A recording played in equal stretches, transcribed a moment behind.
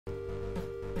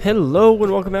Hello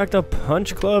and welcome back to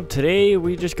Punch Club. Today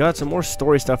we just got some more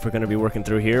story stuff we're going to be working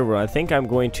through here, where I think I'm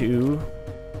going to...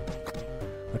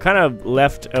 I kind of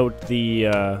left out the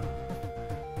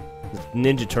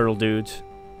Ninja Turtle dudes.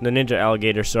 The Ninja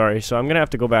Alligator, sorry. So I'm going to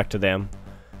have to go back to them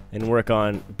and work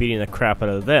on beating the crap out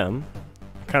of them.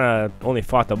 I kind of only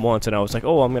fought them once and I was like,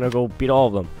 oh, I'm going to go beat all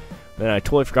of them. Then I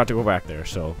totally forgot to go back there,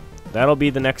 so that'll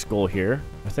be the next goal here,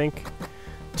 I think.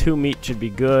 2 meat should be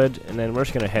good, and then we're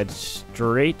just gonna head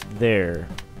straight there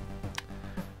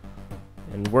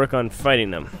and work on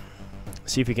fighting them.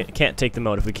 See if we can't take them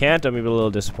out. If we can't, I'm gonna be a little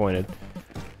disappointed.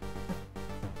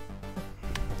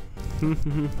 We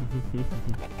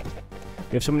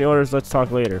have so many orders, let's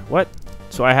talk later. What?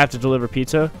 So I have to deliver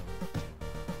pizza?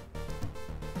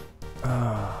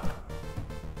 So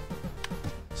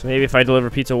maybe if I deliver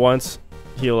pizza once,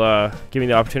 he'll give me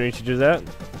the opportunity to do that.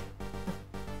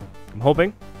 I'm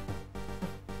hoping.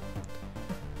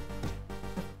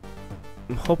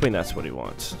 I'm hoping that's what he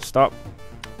wants. Stop.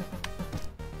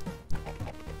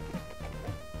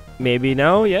 Maybe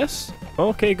no, yes?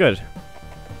 Okay, good.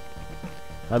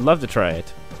 I'd love to try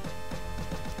it.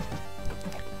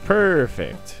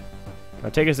 Perfect. Now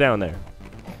take us down there.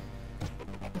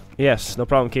 Yes, no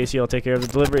problem, Casey. I'll take care of the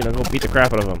delivery and I'll go beat the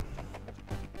crap out of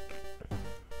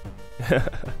him.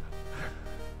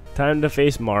 Time to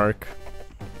face Mark.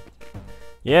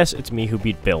 Yes, it's me who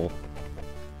beat Bill.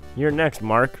 You're next,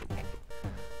 Mark.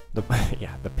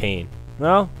 Yeah, the pain.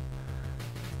 Well,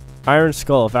 Iron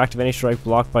Skull. If active, any strike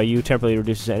blocked by you temporarily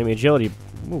reduces enemy agility.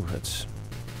 Ooh, that's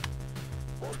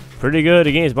pretty good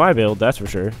against my build, that's for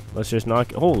sure. Let's just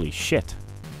knock. Holy shit!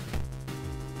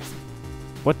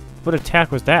 What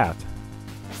attack was that?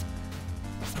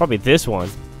 Probably this one.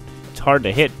 It's hard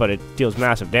to hit, but it deals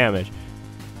massive damage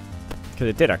because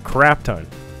it did a crap ton.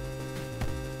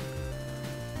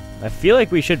 I feel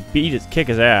like we should kick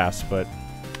his ass, but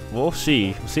we'll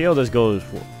see. We'll see how this goes,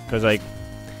 because like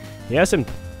he has some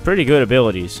pretty good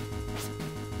abilities.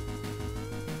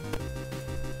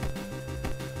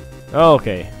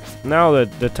 Okay, now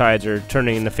the tides are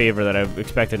turning in the favor that I've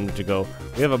expected them to go.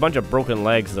 We have a bunch of broken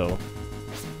legs, though.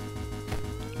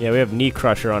 Yeah, we have Knee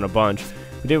Crusher on a bunch.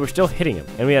 We're still hitting him,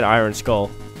 and we had Iron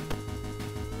Skull.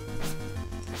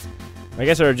 I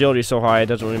guess our agility is so high it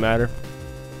doesn't really matter.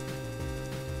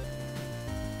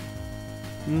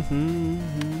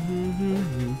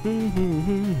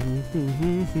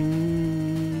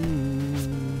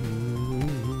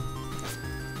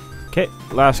 Okay,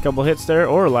 last couple hits there,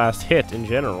 or last hit in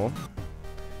general.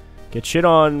 Get shit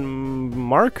on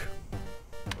Mark?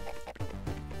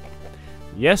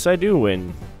 Yes, I do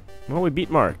win. Well, we beat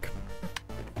Mark.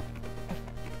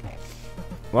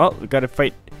 Well, we gotta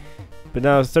fight. But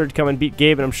now the third come and beat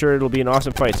Gabe, and I'm sure it'll be an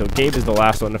awesome fight. So Gabe is the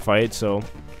last one to fight, so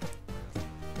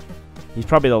he's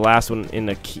probably the last one in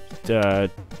the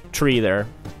tree there.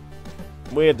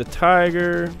 We have the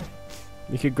tiger.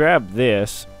 You could grab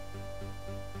this.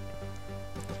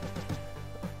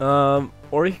 Or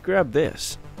you could grab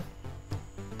this.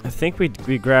 I think we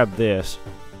grab this.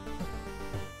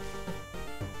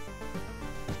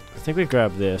 I think we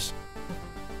grab this.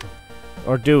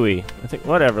 Or do we? I think,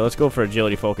 whatever, let's go for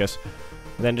agility focus.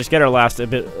 And then just get our last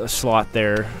slot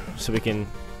there so we can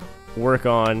work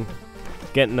on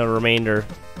getting the remainder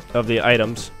of the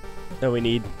items that we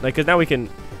need. Like, cause now we don't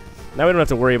have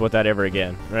to worry about that ever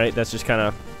again, right? That's just kind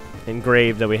of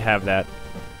engraved that we have that.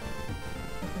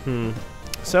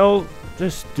 So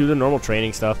just do the normal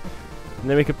training stuff, and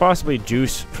then we could possibly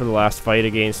juice for the last fight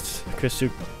against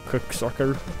Kakuse,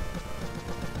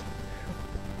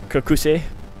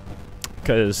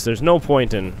 because there's no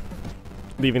point in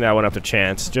leaving that one up to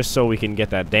chance, just so we can get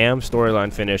that damn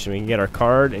storyline finished and we can get our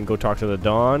card and go talk to the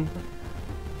Dawn.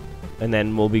 And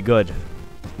then we'll be good.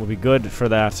 We'll be good for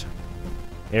that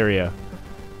area.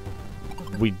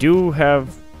 We do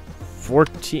have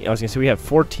 14. I was gonna say we have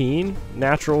 14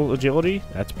 natural agility.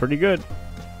 That's pretty good,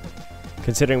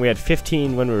 considering we had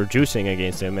 15 when we were juicing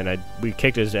against him, and we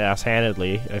kicked his ass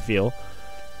handedly, I feel.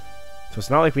 So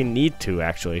it's not like we need to,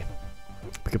 actually.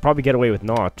 We could probably get away with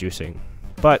not juicing,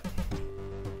 but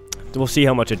we'll see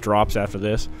how much it drops after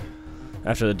this,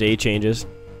 after the day changes.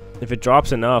 If it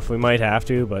drops enough, we might have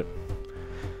to, but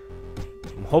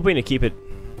I'm hoping to keep it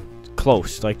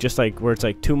close, like just like where it's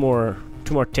like two more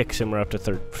ticks and we're up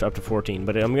to 14.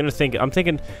 But I'm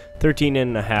thinking 13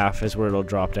 and a half is where it'll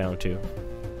drop down to.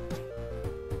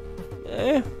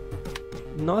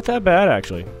 Not that bad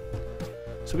actually.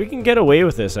 So we can get away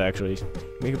with this actually.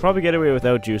 We could probably get away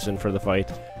without juicing for the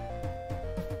fight,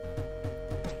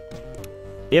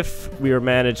 if we were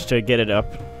managed to get it up.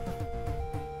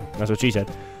 That's what she said.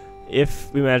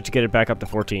 If we manage to get it back up to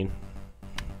 14.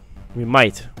 We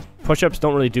might. Push-ups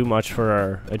don't really do much for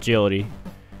our agility.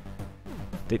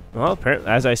 Well, apparently,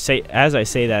 as I say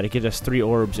that, it gives us 3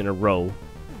 orbs in a row.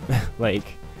 Like,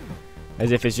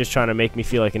 as if it's just trying to make me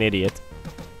feel like an idiot.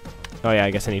 Oh yeah,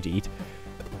 I guess I need to eat.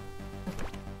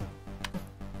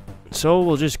 So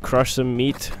we'll just crush some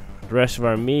meat. The rest of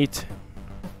our meat.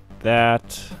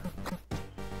 That.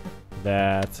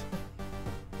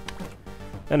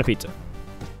 And a pizza.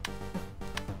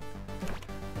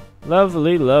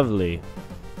 Lovely, lovely.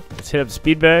 Let's hit up the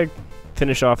speed bag.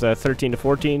 Finish off that 13 to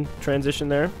 14 transition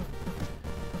there.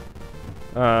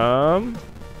 And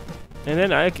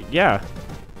then yeah,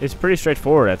 it's pretty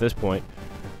straightforward at this point.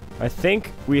 I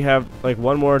think we have like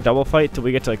one more double fight till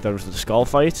we get to like the skull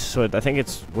fights. So I think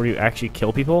it's where you actually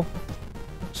kill people.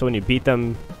 So when you beat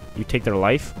them, you take their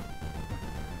life.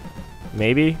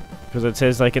 Maybe, because it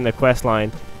says like in the quest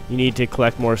line, you need to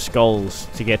collect more skulls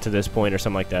to get to this point or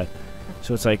something like that.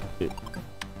 So it's like,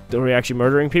 are we actually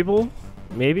murdering people?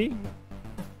 Maybe.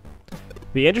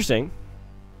 Be interesting.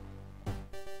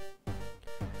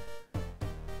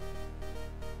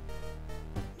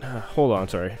 Hold on,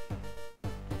 sorry.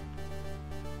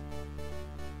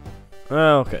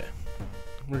 Okay.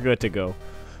 We're good to go.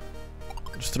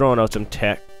 Just throwing out some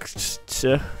text.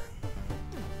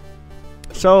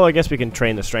 So I guess we can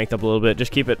train the strength up a little bit.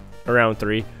 Just keep it around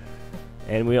 3.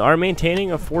 And we are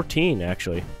maintaining a 14,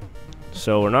 actually.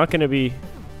 So we're not going to be...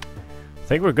 I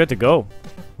think we're good to go.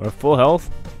 We're full health.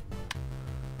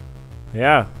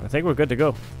 Yeah, I think we're good to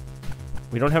go.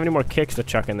 We don't have any more kicks to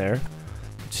chuck in there.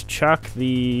 Let's chuck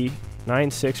the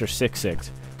 9-6 or 6-6.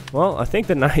 Well, I think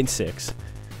the 9-6.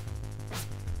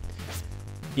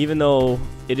 Even though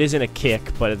it isn't a kick,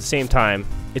 but at the same time,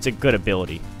 it's a good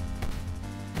ability.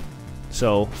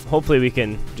 So, hopefully we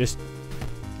can just...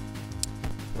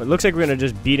 It looks like we're going to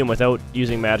just beat him without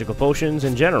using magical potions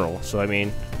in general. So, I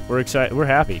mean, we're excited. We're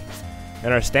happy.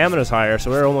 And our stamina's higher,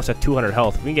 so we're almost at 200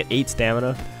 health. If we can get 8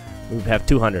 stamina, we have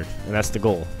 200. And that's the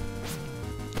goal.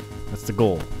 That's the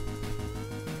goal.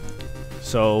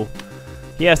 So,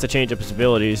 he has to change up his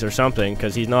abilities or something,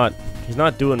 because he's not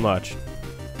doing much.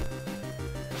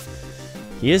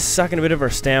 He is sucking a bit of our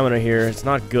stamina here. It's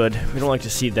not good. We don't like to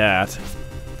see that.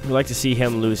 We like to see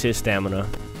him lose his stamina.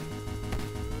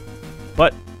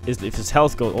 But if his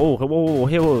health goes... Oh,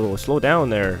 whoa, slow down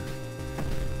there.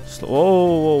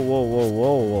 Whoa.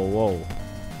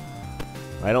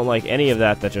 I don't like any of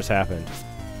that just happened.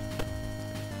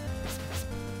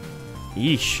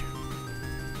 Yeesh.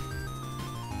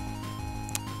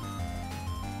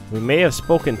 We may have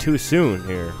spoken too soon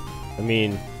here. I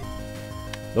mean...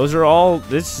 Those are all...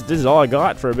 This is all I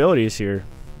got for abilities here.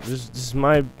 This is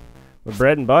my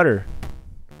bread and butter.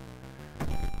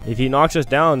 If he knocks us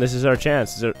down, this is our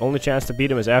chance. The only chance to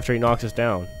beat him is after he knocks us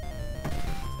down.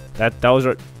 That was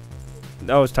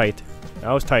tight. That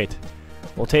was tight.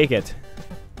 We'll take it.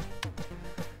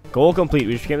 Goal complete.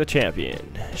 We just became the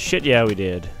champion. Shit, yeah, we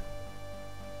did.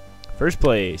 First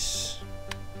place.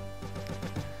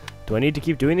 Do I need to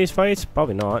keep doing these fights?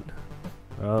 Probably not.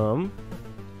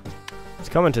 It's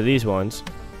coming to these ones.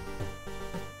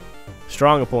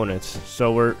 Strong opponents.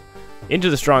 So we're into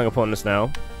the strong opponents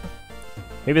now.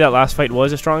 Maybe that last fight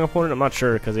was a strong opponent. I'm not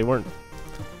sure because they weren't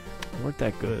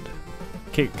that good.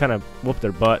 Kind of whooped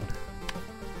their butt.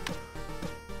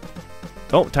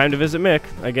 Oh, time to visit Mick.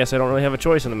 I guess I don't really have a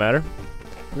choice in the matter.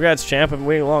 Congrats, champ. I've been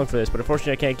waiting long for this, but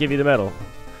unfortunately I can't give you the medal.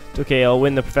 It's okay. I'll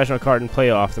win the professional card in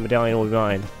playoff. The medallion will be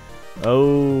mine.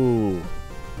 Oh.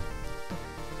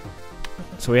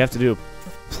 So we have to do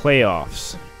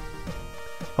playoffs.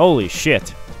 Holy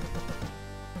shit.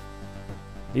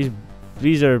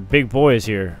 These are big boys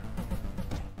here.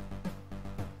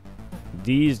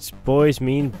 These boys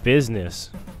mean business.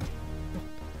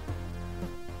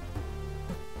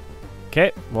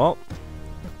 Okay, well.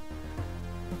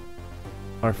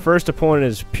 Our first opponent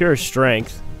is pure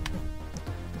strength.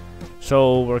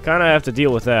 So we're kind of have to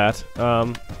deal with that.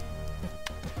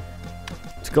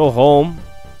 Let's go home.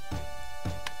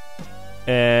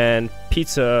 And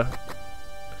pizza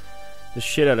the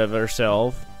shit out of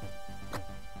ourselves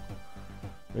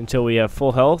until we have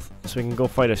full health, so we can go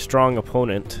fight a strong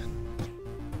opponent.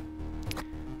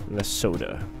 And the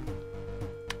soda.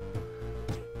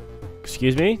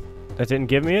 Excuse me? That didn't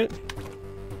give me it?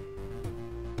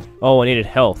 Oh, I needed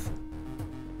health.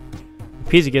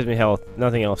 Pizza gives me health,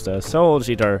 nothing else does. So we'll just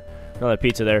eat another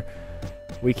pizza there.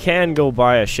 We can go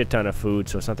buy a shit ton of food,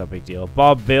 so it's not that big deal.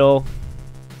 Bob Bull.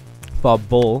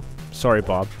 Sorry,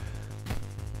 Bob.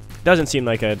 Doesn't seem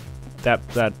like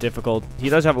that difficult. He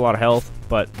does have a lot of health,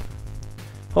 but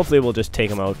hopefully we'll just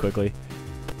take him out quickly.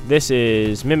 This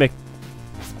is Mimic.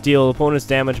 Deal opponent's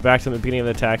damage back to the beginning of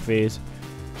the attack phase.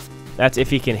 That's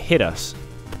if he can hit us,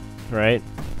 right?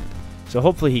 So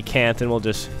hopefully he can't, and we'll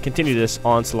just continue this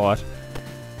onslaught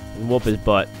and whoop his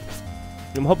butt.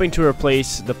 I'm hoping to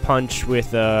replace the punch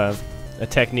with a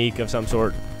technique of some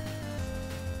sort,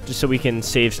 just so we can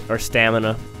save our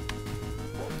stamina.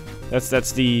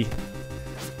 That's the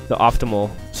optimal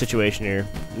situation here.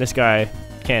 And this guy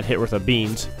can't hit worth of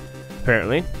beans,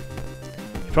 apparently.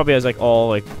 He probably has like all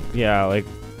like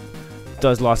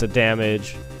does lots of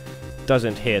damage,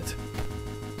 doesn't hit.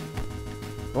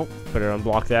 Oh, better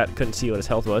unblock that. Couldn't see what his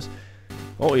health was.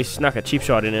 Oh, he snuck a cheap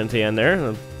shot in at the end there.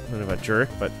 A bit of a jerk,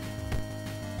 but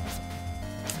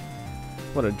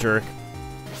what a jerk.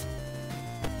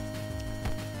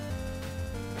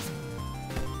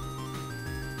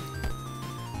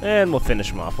 And we'll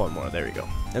finish him off one more. There we go.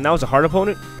 And that was a hard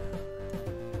opponent?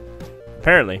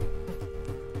 Apparently.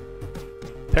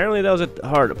 Apparently that was a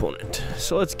hard opponent.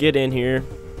 So let's get in here.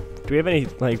 Do we have any,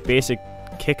 like, basic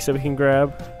kicks that we can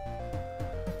grab?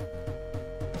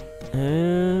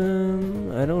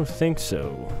 I don't think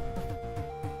so.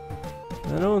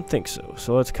 I don't think so.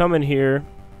 So let's come in here.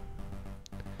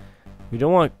 We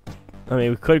don't want... I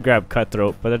mean, we could grab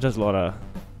Cutthroat, but that does a lot of...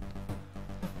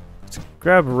 Let's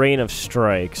grab Rain of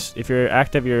Strikes. If you're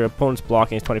active, your opponent's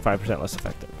blocking is 25% less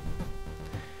effective.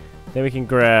 Then we can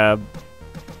grab...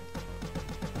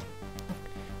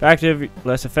 If active,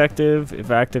 less effective. If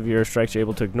active, your strikes are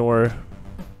able to ignore.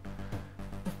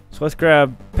 So let's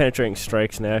grab Penetrating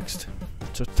Strikes next.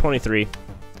 So 23.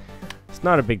 It's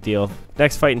not a big deal.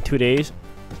 Next fight in 2 days.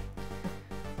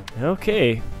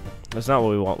 Okay. That's not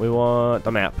what we want. We want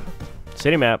the map.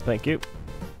 City map, thank you.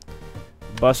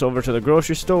 Bus over to the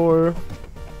grocery store.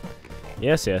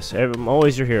 Yes, yes. I'm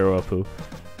always your hero, Apu.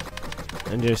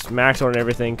 And just max on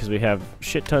everything because we have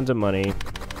shit tons of money.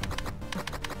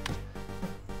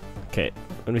 Okay.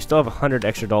 And we still have $100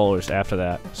 extra after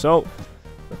that. So,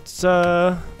 let's,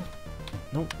 no.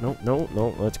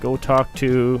 Let's go talk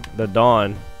to the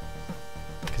Don.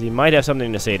 Because he might have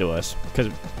something to say to us. Because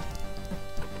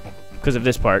of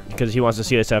this part. Because he wants to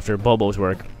see us after Bobo's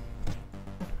work.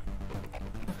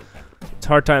 It's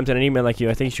hard times and an email like you.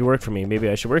 I think you should work for me. Maybe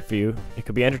I should work for you. It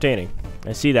could be entertaining.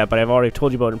 I see that, but I've already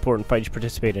told you about important fights you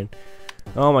participate in.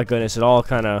 Oh my goodness, it all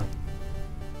kind of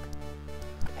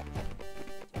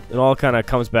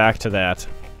comes back to that.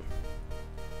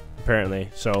 Apparently.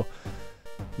 So,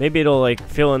 maybe it'll like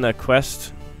fill in the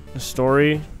quest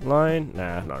storyline.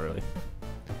 Nah, not really.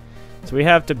 So we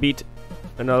have to beat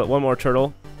one more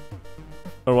turtle.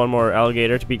 Or one more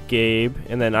alligator to beat Gabe.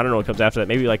 And then I don't know what comes after that.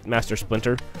 Maybe like Master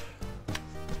Splinter.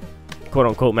 Quote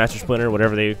unquote Master Splinter,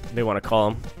 whatever they want to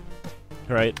call him.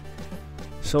 Right.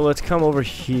 So let's come over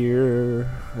here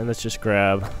and let's just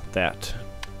grab that.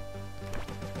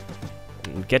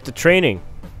 And get to training.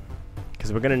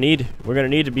 Because we're gonna need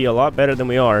to be a lot better than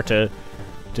we are to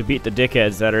beat the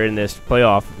dickheads that are in this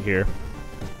playoff here.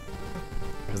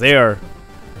 Because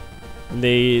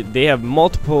they have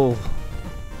multiple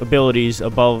abilities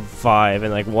above 5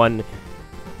 and like one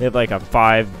they have like a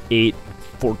 5, 8,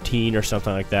 14 or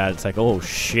something like that. It's like, oh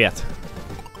shit.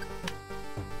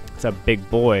 It's a big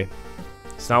boy.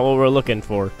 It's not what we're looking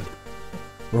for.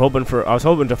 I was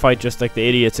hoping to fight just like the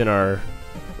idiots in our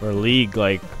league,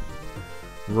 like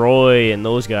Roy and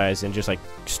those guys, and just like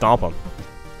stomp them.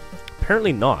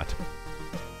 Apparently not.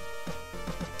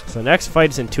 So next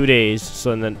fight is in 2 days,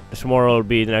 so then tomorrow will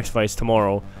be the next fight's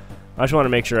tomorrow. I just want to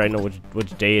make sure I know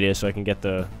which day it is so I can get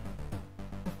the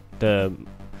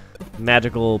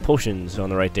magical potions on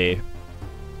the right day.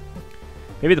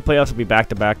 Maybe the playoffs will be back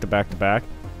to back to back to back.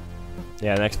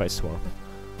 Yeah, the next fight's tomorrow.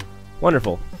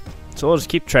 Wonderful. So we'll just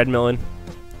keep treadmilling.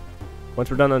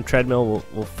 Once we're done on the treadmill,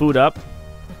 we'll food up.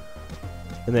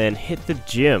 And then hit the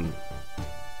gym.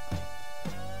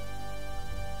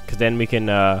 Because then we can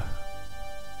at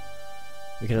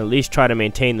least try to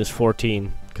maintain this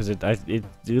 14. Because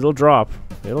it'll drop.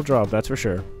 It'll drop, that's for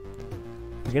sure.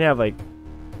 We're gonna have like...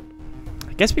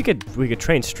 I guess we could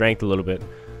train strength a little bit.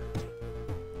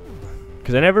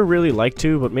 Because I never really liked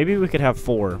to, but maybe we could have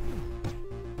 4.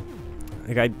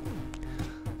 Like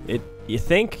you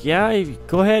think, yeah, you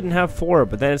go ahead and have 4,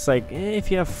 but then it's like,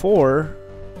 if you have 4,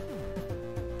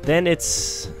 then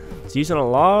it's using a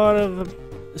lot of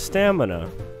stamina.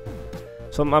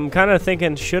 So I'm kind of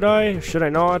thinking, should I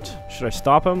not? Should I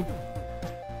stop him?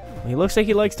 He looks like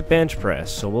he likes to bench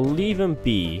press, so we'll leave him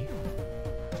be.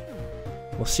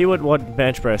 We'll see what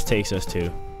bench press takes us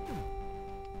to.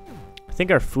 I think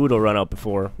our food will run out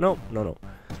before. No.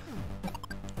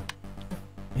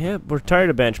 Yeah, we're tired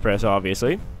of bench press,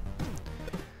 obviously.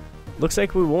 Looks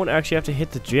like we won't actually have to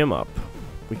hit the gym up.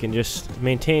 We can just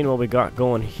maintain what we got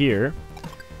going here.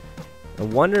 I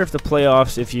wonder if the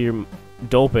playoffs, if you're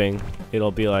doping,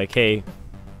 it'll be like, hey,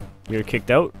 you're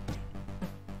kicked out.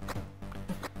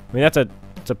 I mean, it's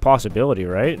a possibility,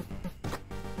 right?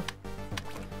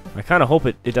 I kind of hope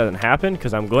it doesn't happen,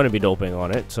 because I'm going to be doping on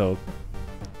it, so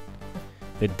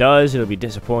if it does, it'll be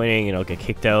disappointing, and I'll get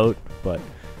kicked out, but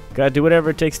gotta do whatever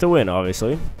it takes to win,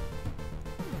 obviously.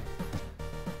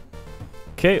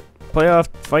 Okay, playoff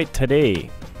fight today.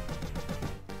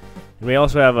 And we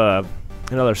also have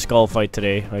another skull fight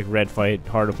today, like red fight,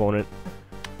 hard opponent.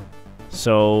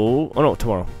 So, oh no,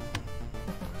 tomorrow.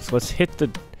 So let's hit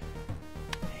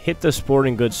the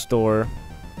sporting goods store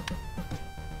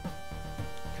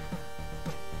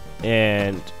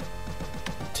and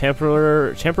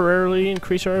temporarily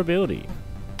increase our ability.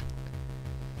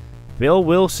 Bill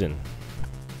Wilson.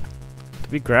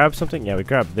 Did we grab something? Yeah, we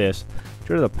grabbed this. Get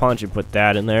rid of the punch and put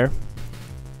that in there.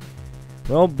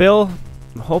 Well, Bill,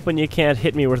 I'm hoping you can't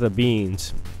hit me with the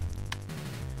beans.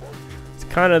 It's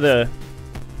kind of the...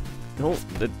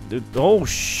 Oh,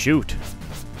 shoot.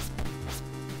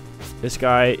 This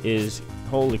guy is...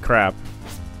 Holy crap.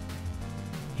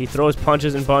 He throws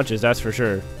punches and punches, that's for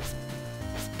sure.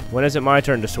 When is it my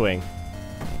turn to swing?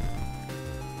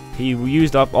 He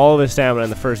used up all of his stamina in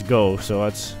the first go, so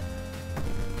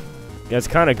that's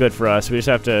kind of good for us. We just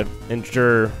have to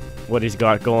endure what he's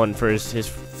got going for his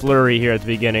flurry here at the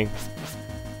beginning.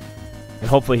 And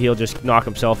hopefully he'll just knock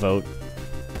himself out.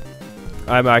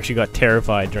 I actually got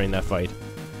terrified during that fight.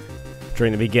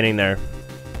 During the beginning there.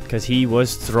 Because he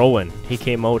was throwing. He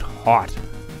came out hot.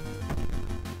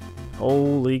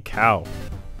 Holy cow.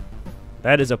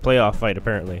 That is a playoff fight,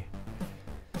 apparently.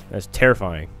 That's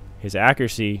terrifying. His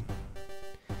accuracy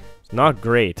is not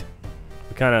great.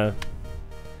 We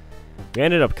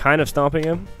ended up kind of stomping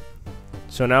him.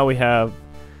 So now we have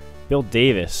Bill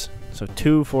Davis. So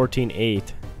 2, 14,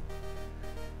 8.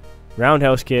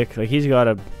 Roundhouse kick. Like he's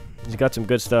got some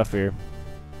good stuff here.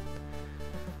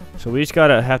 So we just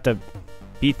have to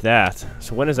beat that.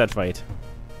 So when is that fight?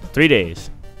 3 days.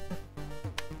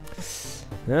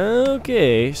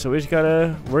 Okay, so we just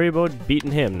gotta worry about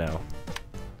beating him now.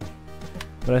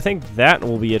 But I think that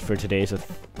will be it for today. So,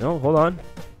 no, hold on.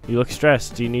 You look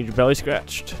stressed. Do you need your belly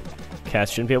scratched?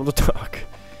 Cats shouldn't be able to talk.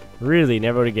 Really,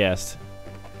 never would have guessed.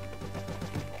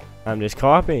 I'm just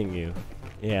copying you.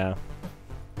 Yeah.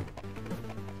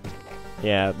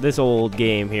 Yeah, this old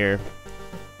game here.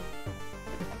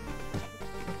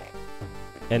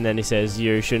 And then he says,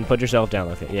 you shouldn't put yourself down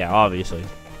like that. Yeah, obviously.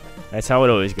 That's how it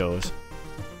always goes.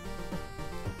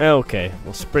 Okay,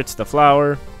 we'll spritz the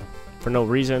flour for no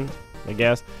reason, I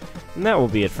guess. And that will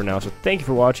be it for now. So thank you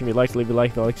for watching. If you'd like to leave a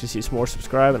like, if you'd like to see some more,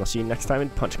 subscribe, and I'll see you next time in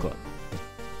Punch Club.